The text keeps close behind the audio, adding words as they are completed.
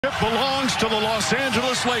It belongs to the Los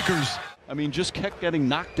Angeles Lakers. I mean, just kept getting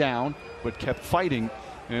knocked down, but kept fighting.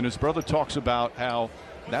 And his brother talks about how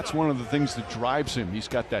that's one of the things that drives him. He's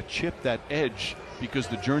got that chip, that edge, because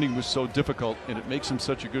the journey was so difficult, and it makes him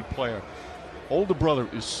such a good player. Older brother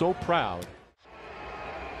is so proud.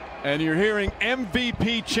 And you're hearing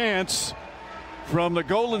MVP chants from the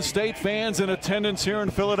Golden State fans in attendance here in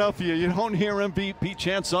Philadelphia. You don't hear MVP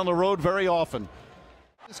chants on the road very often.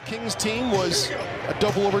 This Kings team was a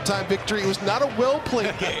double overtime victory. It was not a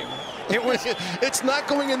well-played game. It's not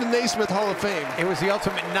going in the Naismith Hall of Fame. It was the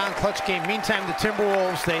ultimate non-clutch game. Meantime, the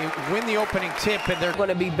Timberwolves, they win the opening tip, and they're going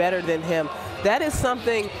to be better than him. That is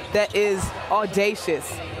something that is audacious,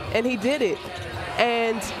 and he did it.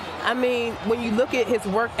 And I mean, when you look at his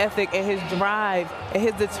work ethic and his drive and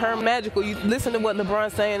his determined magical, you listen to what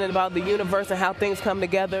LeBron's saying about the universe and how things come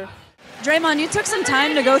together. Draymond, you took some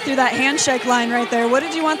time to go through that handshake line right there. What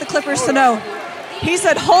did you want the Clippers to know? He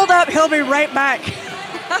said, hold up, he'll be right back.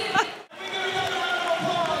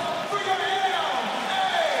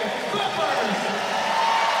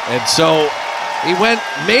 And so he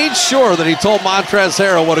made sure that he told Montrezl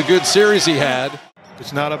Harrell what a good series he had.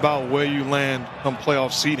 It's not about where you land on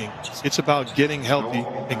playoff seeding. It's about getting healthy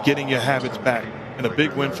and getting your habits back. And a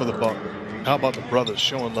big win for the Bucks. How about the brothers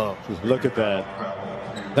showing love? Look at that.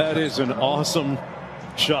 That is an awesome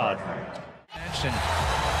shot.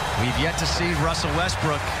 We've yet to see Russell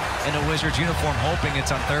Westbrook in a Wizards uniform, hoping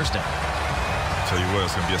it's on Thursday. I'll tell you what,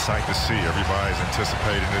 it's going to be a sight to see. Everybody's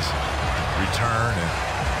anticipating this return and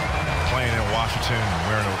playing in Washington and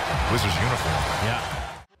wearing a Wizards uniform. Yeah.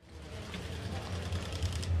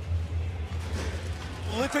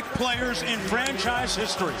 Prolific players in franchise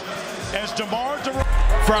history as DeMar DeRozan.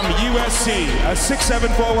 From USC, a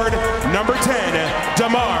 6'7" forward, number 10,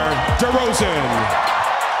 DeMar DeRozan.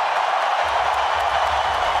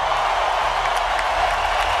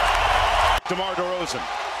 DeMar DeRozan.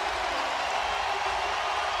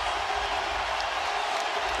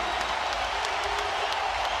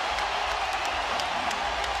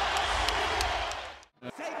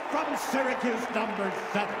 From Syracuse, number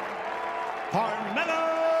 7, Carmelo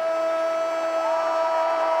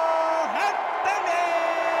Anthony.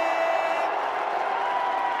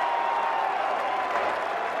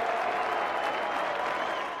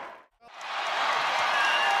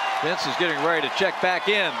 Vince is getting ready to check back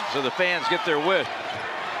in, so the fans get their wish.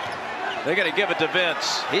 They're going to give it to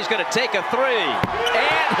Vince. He's going to take a three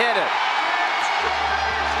and hit it.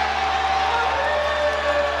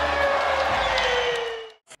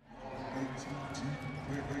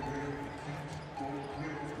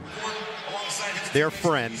 their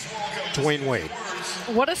friend, Dwayne Wade.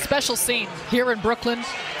 What a special scene here in Brooklyn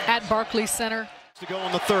at Barclays Center. To go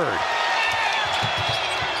in the third.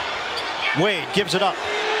 Wade gives it up.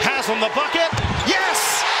 Haslam the bucket.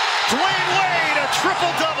 Yes! Dwayne Wade, a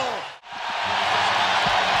triple-double.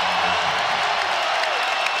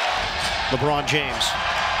 LeBron James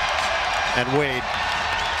and Wade,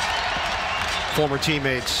 former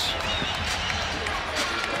teammates.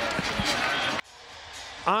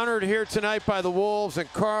 Honored here tonight by the Wolves,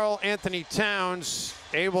 and Karl Anthony Towns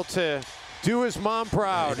able to do his mom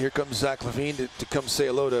proud. And here comes Zach LaVine to come say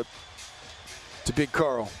hello to Big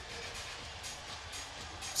Karl.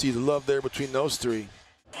 See the love there between those three.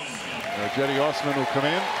 Jetty Osman will come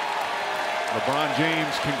in. LeBron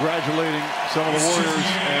James congratulating some of the Warriors,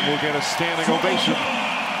 and we'll get a standing ovation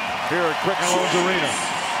here at Quicken Loans Arena.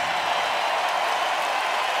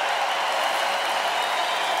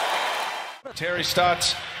 Terry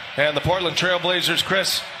Stotts and the Portland Trail Blazers.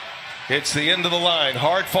 Chris, it's the end of the line.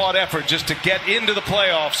 Hard-fought effort just to get into the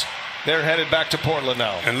playoffs. They're headed back to Portland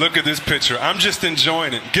now. And look at this picture. I'm just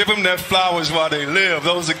enjoying it. Give them their flowers while they live.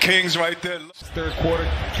 Those are kings right there. Third quarter,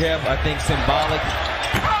 Kev, I think symbolic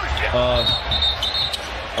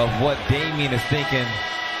of what Damian is thinking.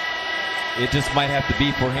 It just might have to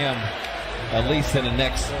be for him, at least in the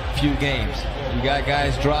next few games. You got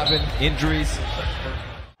guys dropping, injuries.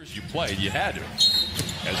 You played, you had to.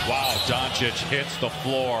 As wow, Doncic hits the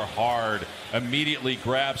floor hard, immediately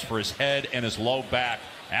grabs for his head and his low back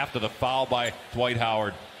after the foul by Dwight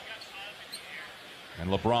Howard. And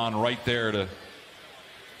LeBron right there to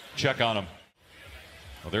check on him.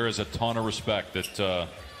 Well, there is a ton of respect that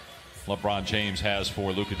LeBron James has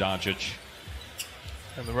for Luka Doncic.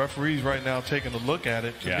 And the referee's right now taking a look at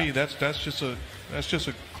it. To me, that's just a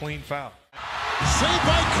clean foul. Saved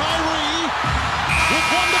by Kyrie with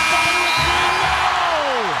 1 to 5 with 3 now.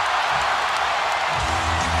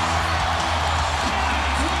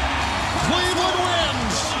 Cleveland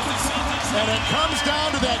wins, and it comes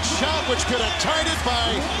down to that shot which could have tied it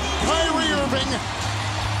by Kyrie Irving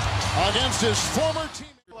against his former team.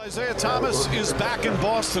 Isaiah Thomas is back in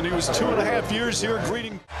Boston. He was 2.5 years here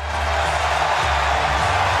greeting.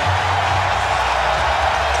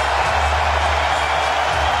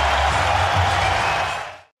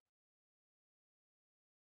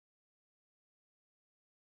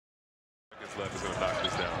 Left is going to knock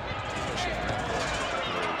this down.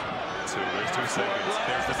 2, there's 2 seconds.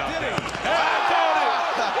 There's the knockdown. I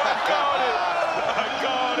got it! I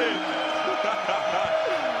got it!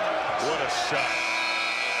 What a shot.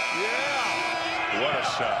 Yeah! What a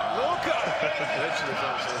shot. Luka!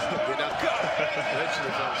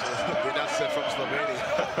 They're not sent from Slovenia.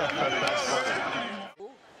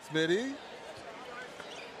 Smitty?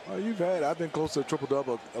 Oh, you've had. I've been close to a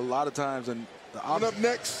triple-double a lot of times, and on up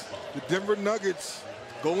next, the Denver Nuggets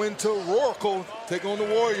go into Oracle, take on the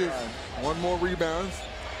Warriors. One more rebounds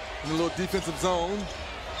in a little defensive zone.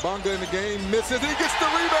 Bonga in the game, misses, he gets the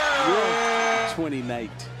rebound! Yeah. 20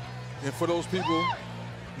 night. And for those people,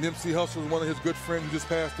 Nipsey Hussle is one of his good friends who just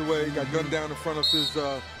passed away. He got gunned down in front of his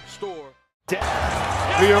store. The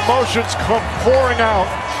emotions come pouring out.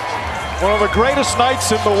 One of the greatest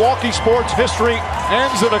nights in Milwaukee sports history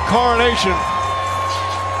ends in a coronation.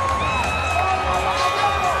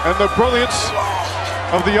 And the brilliance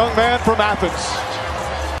of the young man from Athens.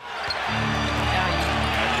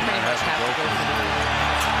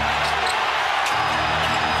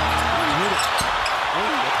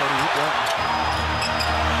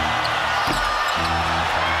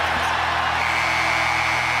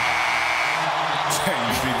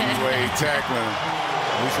 You see the way he tackling him.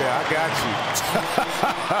 We say, I got you.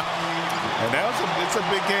 And it's a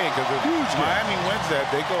big game because if Miami wins that,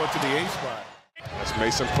 they go into the 8th spot. That's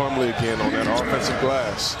Mason Plumlee again on that offensive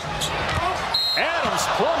glass. Adams,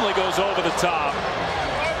 Plumlee goes over the top.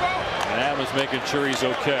 And Adams making sure he's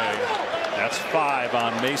okay. That's 5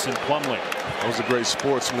 on Mason Plumlee. That was a great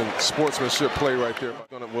sportsmanship play right there.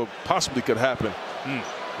 Well, possibly could happen.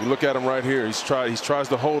 You look at him right here. He tries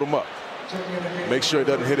to hold him up. Make sure he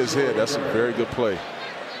doesn't hit his head. That's a very good play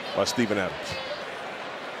by Steven Adams.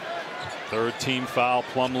 3rd team foul.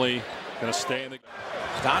 Plumlee going to stay in the.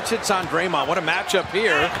 Doncic on Draymond. What a matchup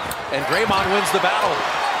here. And Draymond wins the battle.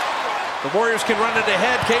 The Warriors can run it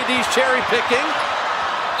ahead. KD's cherry picking.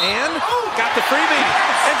 And got the freebie.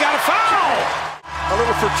 And got a foul. A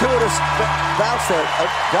little fortuitous bounce there.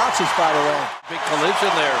 Doncic, by the way. Big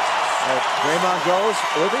collision there. Draymond goes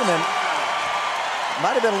with him, and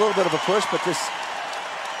might have been a little bit of a push, but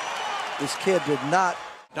this kid did not.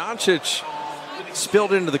 Doncic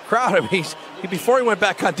spilled into the crowd. I mean, before he went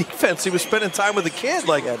back on defense, he was spending time with the kid.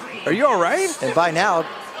 Like, are you all right? And by now,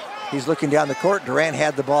 he's looking down the court. Durant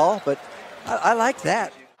had the ball, but I like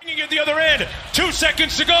that. At the other end, 2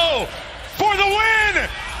 seconds to go for the win,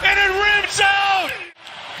 and it rims out.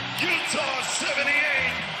 Utah 78,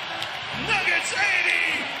 Nuggets 80.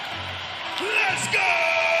 Let's go!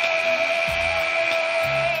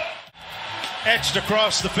 Etched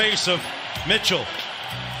across the face of Mitchell.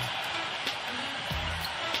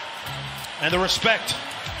 And the respect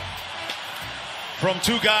from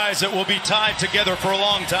 2 guys that will be tied together for a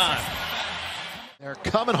long time. They're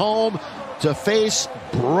coming home to face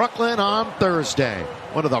Brooklyn on Thursday.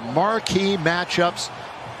 One of the marquee matchups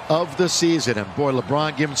of the season. And boy,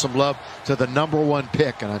 LeBron giving some love to the #1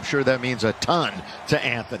 pick. And I'm sure that means a ton to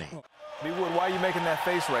Anthony. B-Wood, why are you making that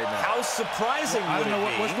face right now? How surprising I would don't know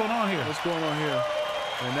it be? what's going on here. What's going on here?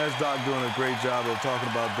 And that's Doc doing a great job of talking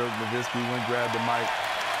about Dirk Nowitzki. Went grabbed the mic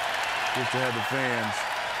just to have the fans.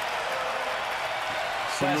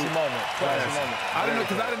 Classy moment. Classy moment. I didn't know,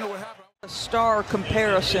 because I didn't know what happened. Star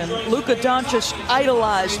comparison. Luka Doncic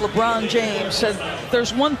idolized LeBron James, said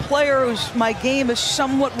there's one player whose my game is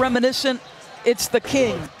somewhat reminiscent. It's the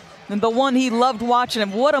King, and the one he loved watching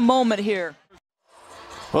him. What a moment here.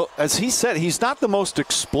 Well, as he said, he's not the most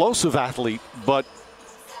explosive athlete, but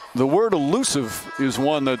the word elusive is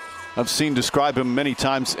one that I've seen describe him many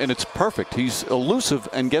times, and it's perfect. He's elusive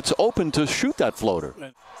and gets open to shoot that floater.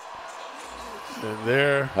 And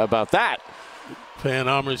there, how about that? Paying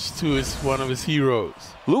homage to one of his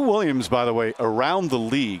heroes. Lou Williams, by the way, around the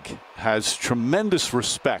league has tremendous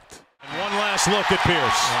respect. And one last look at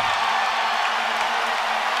Pierce.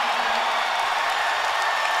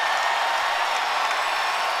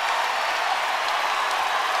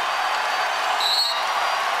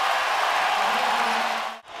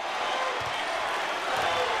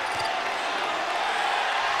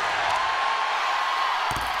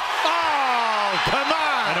 Come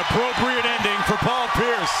on! An appropriate ending for Paul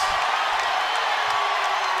Pierce.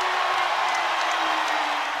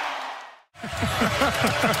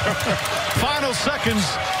 Final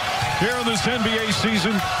seconds here in this NBA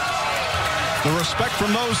season. The respect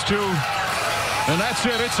from those two And that's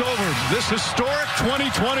it. It's over. This historic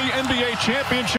 2020 NBA championship.